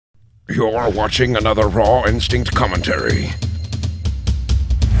You're watching another Raw Instinct commentary.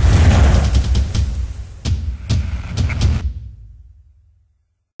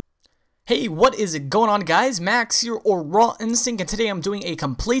 Hey, what is going on, guys? Max here, or Raw Instinct, and today I'm doing a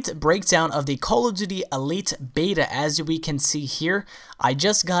complete breakdown of the Call of Duty Elite Beta. As we can see here, I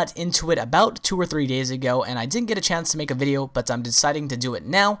just got into it about 2 or 3 days ago, and I didn't get a chance to make a video, but I'm deciding to do it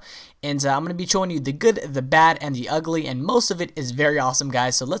now. And I'm going to be showing you the good, the bad, and the ugly, and most of it is very awesome,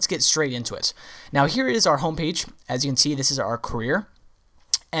 guys, so let's get straight into it. Now, here is our homepage. As you can see, this is our career.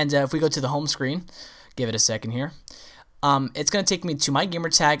 And if we go to the home screen, give it a second here. It's going to take me to my gamer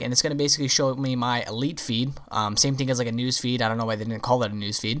tag, and it's going to basically show me my elite feed. Same thing as like a news feed. I don't know why they didn't call it a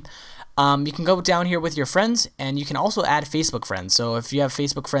news feed. You can go down here with your friends, and you can also add Facebook friends. So if you have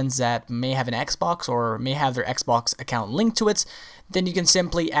Facebook friends that may have an Xbox or may have their Xbox account linked to it, then you can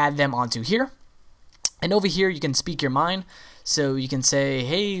simply add them onto here. And over here, you can speak your mind. So you can say,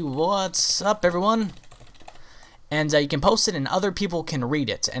 hey, what's up, everyone? And you can post it and other people can read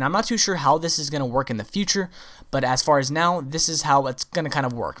it. And I'm not too sure how this is going to work in the future, but as far as now, this is how it's going to kind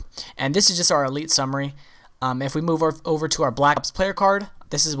of work. And this is just our elite summary. If we move over to our Black Ops player card,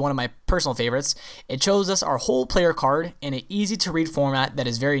 this is one of my personal favorites. It shows us our whole player card in an easy to read format that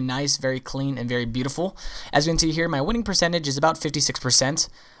is very nice, very clean, and very beautiful. As you can see here, my winning percentage is about 56%.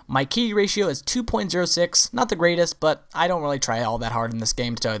 My key ratio is 2.06, not the greatest, but I don't really try all that hard in this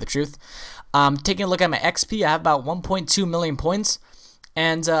game, to tell you the truth. Taking a look at my XP, I have about 1.2 million points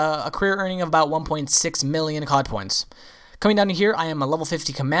and a career earning of about 1.6 million COD points. Coming down to here, I am a level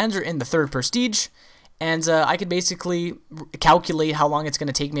 50 commander in the 3rd prestige, and I could basically calculate how long it's going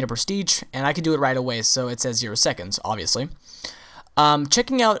to take me to prestige, and I could do it right away, so it says 0 seconds, obviously.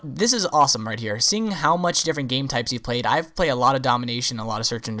 Checking out, this is awesome right here, seeing how much different game types you've played. I've played a lot of domination, a lot of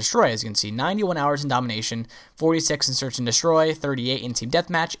search and destroy. As you can see, 91 hours in domination, 46 in search and destroy, 38 in team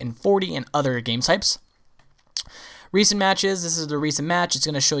deathmatch, and 40 in other game types. Recent matches, this is the recent match. It's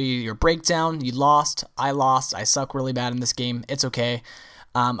going to show you your breakdown. You lost, I suck really bad in this game. It's okay.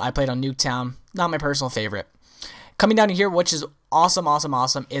 I played on Nuketown, not my personal favorite. Coming down to here, which is awesome,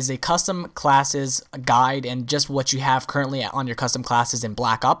 is a custom classes guide and just what you have currently on your custom classes in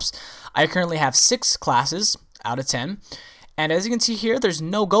Black Ops. I currently have 6 classes out of 10. And as you can see here, there's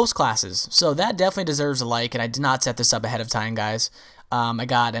no ghost classes. So that definitely deserves a like, and I did not set this up ahead of time, guys. I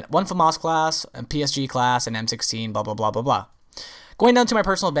got one FAMAS class, a PSG class, an M16, blah, blah, blah, blah, blah. Going down to my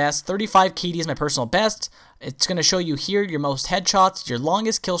personal best, 35 KD is my personal best. It's going to show you here your most headshots, your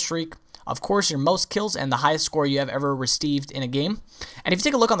longest kill streak, of course, your most kills, and the highest score you have ever received in a game. And if you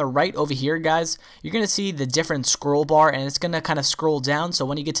take a look on the right over here, guys, you're going to see the different scroll bar, and it's going to kind of scroll down. So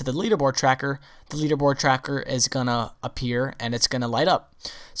when you get to the leaderboard tracker is going to appear, and it's going to light up.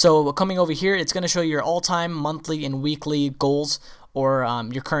 So coming over here, it's going to show your all-time monthly and weekly goals, or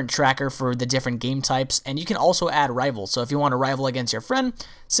your current tracker for the different game types. And you can also add rivals. So if you want to rival against your friend,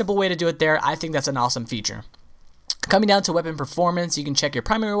 simple way to do it there. I think that's an awesome feature. Coming down to weapon performance, you can check your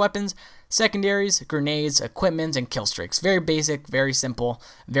primary weapons, secondaries, grenades, equipment, and kill streaks. Very basic, very simple,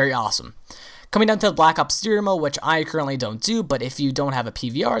 very awesome. Coming down to the Black Ops Steer mode, which I currently don't do, but if you don't have a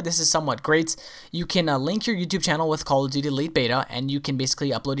PVR, this is somewhat great. You can link your YouTube channel with Call of Duty Elite Beta, and you can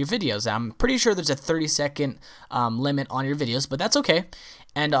basically upload your videos. I'm pretty sure there's a 30-second limit on your videos, but that's okay.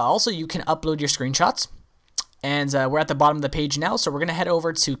 And also, you can upload your screenshots. And we're at the bottom of the page now, so we're going to head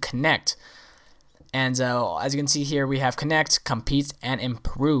over to Connect. And as you can see here, we have Connect, Compete, and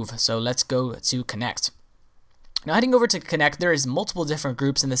Improve. So let's go to Connect. Now heading over to Connect, there is multiple different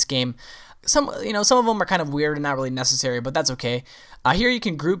groups in this game. Some of them are kind of weird and not really necessary, but that's okay. Here you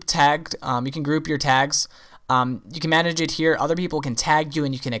can group you can group your tags. You can manage it here. Other people can tag you,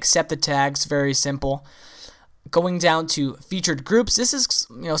 and you can accept the tags. Very simple. Going down to featured groups, this is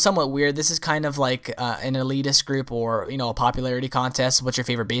somewhat weird. This is kind of like an elitist group, or a popularity contest. What's your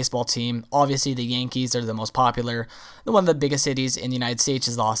favorite baseball team? Obviously, the Yankees are the most popular. One of the biggest cities in the United States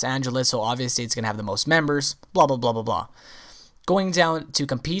is Los Angeles, so obviously it's gonna have the most members. Blah blah blah blah blah. Going down to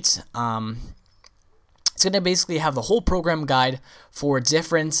compete, it's going to basically have the whole program guide for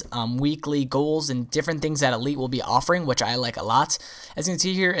different weekly goals and different things that Elite will be offering, which I like a lot. As you can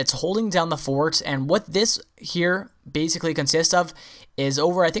see here, it's holding down the fort, and what this here basically consists of is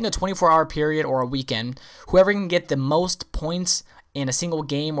over, I think, a 24-hour period or a weekend, whoever can get the most points in a single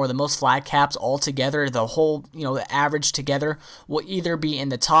game or the most flag caps all together, the whole, the average together will either be in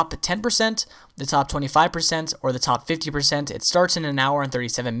the top 10%, the top 25%, or the top 50%. It starts in an hour and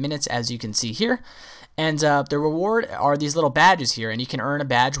 37 minutes, as you can see here. And the reward are these little badges here, and you can earn a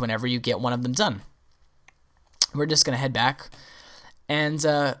badge whenever you get one of them done. We're just going to head back. And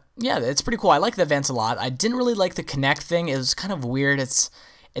yeah, it's pretty cool. I like the events a lot. I didn't really like the Connect thing. It was kind of weird.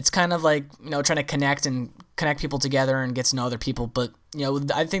 It's kind of like, trying to connect people together and get to know other people, but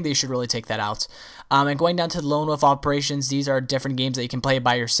I think they should really take that out. And going down to the lone wolf operations, these are different games that you can play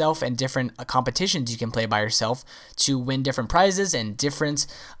by yourself and different competitions you can play by yourself to win different prizes and different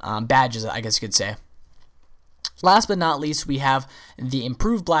badges, I guess you could say. Last but not least, we have the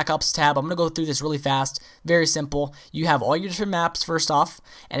Improved Black Ops tab. I'm going to go through this really fast. Very simple. You have all your different maps first off,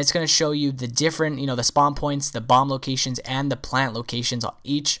 and it's going to show you the different, the spawn points, the bomb locations, and the plant locations on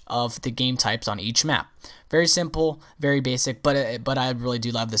each of the game types on each map. Very simple, very basic, but I really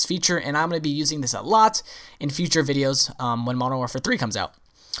do love this feature, and I'm going to be using this a lot in future videos when Modern Warfare 3 comes out.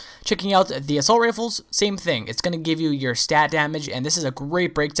 Checking out the assault rifles, same thing. It's going to give you your stat damage, and this is a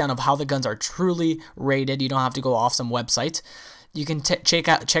great breakdown of how the guns are truly rated. You don't have to go off some website. You can check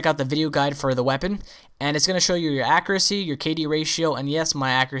out the video guide for the weapon, and it's going to show you your accuracy, your KD ratio, and yes, my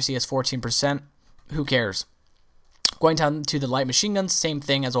accuracy is 14%. Who cares? Going down to the light machine guns, same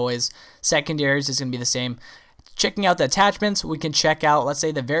thing as always. Secondaries is going to be the same. Checking out the attachments, we can check out, let's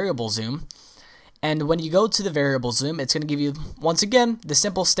say, the variable zoom. And when you go to the variable zoom, it's going to give you, once again, the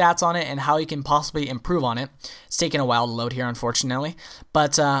simple stats on it and how you can possibly improve on it. It's taking a while to load here, unfortunately.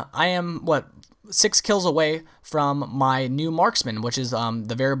 But I am, 6 kills away from my new marksman, which is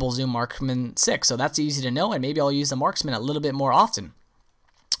the variable zoom marksman 6. So that's easy to know, and maybe I'll use the marksman a little bit more often.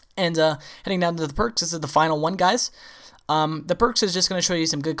 And heading down to the perks, this is the final one, guys. The perks is just going to show you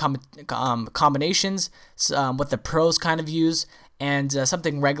some good combinations, what the pros kind of use, and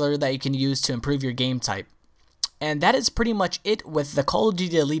something regular that you can use to improve your game type. And that is pretty much it with the Call of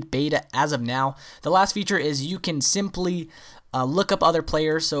Duty Elite Beta as of now. The last feature is you can simply look up other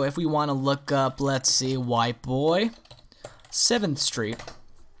players. So if we want to look up, let's see, White Boy 7th Street,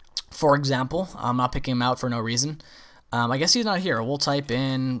 for example. I'm not picking him out for no reason. I guess he's not here. We'll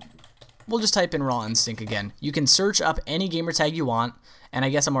just type in Raw Instinct again. You can search up any gamer tag you want, and I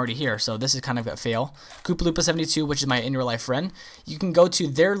guess I'm already here, so this is kind of a fail. Koopaloopa72, which is my in real life friend. You can go to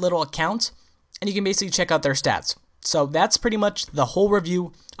their little account, and you can basically check out their stats. So that's pretty much the whole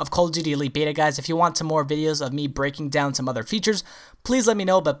review of Call of Duty Elite Beta, guys. If you want some more videos of me breaking down some other features, please let me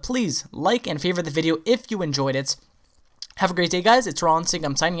know, but please like and favorite the video if you enjoyed it. Have a great day, guys. It's Raw Instinct.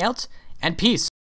 I'm signing out, and peace.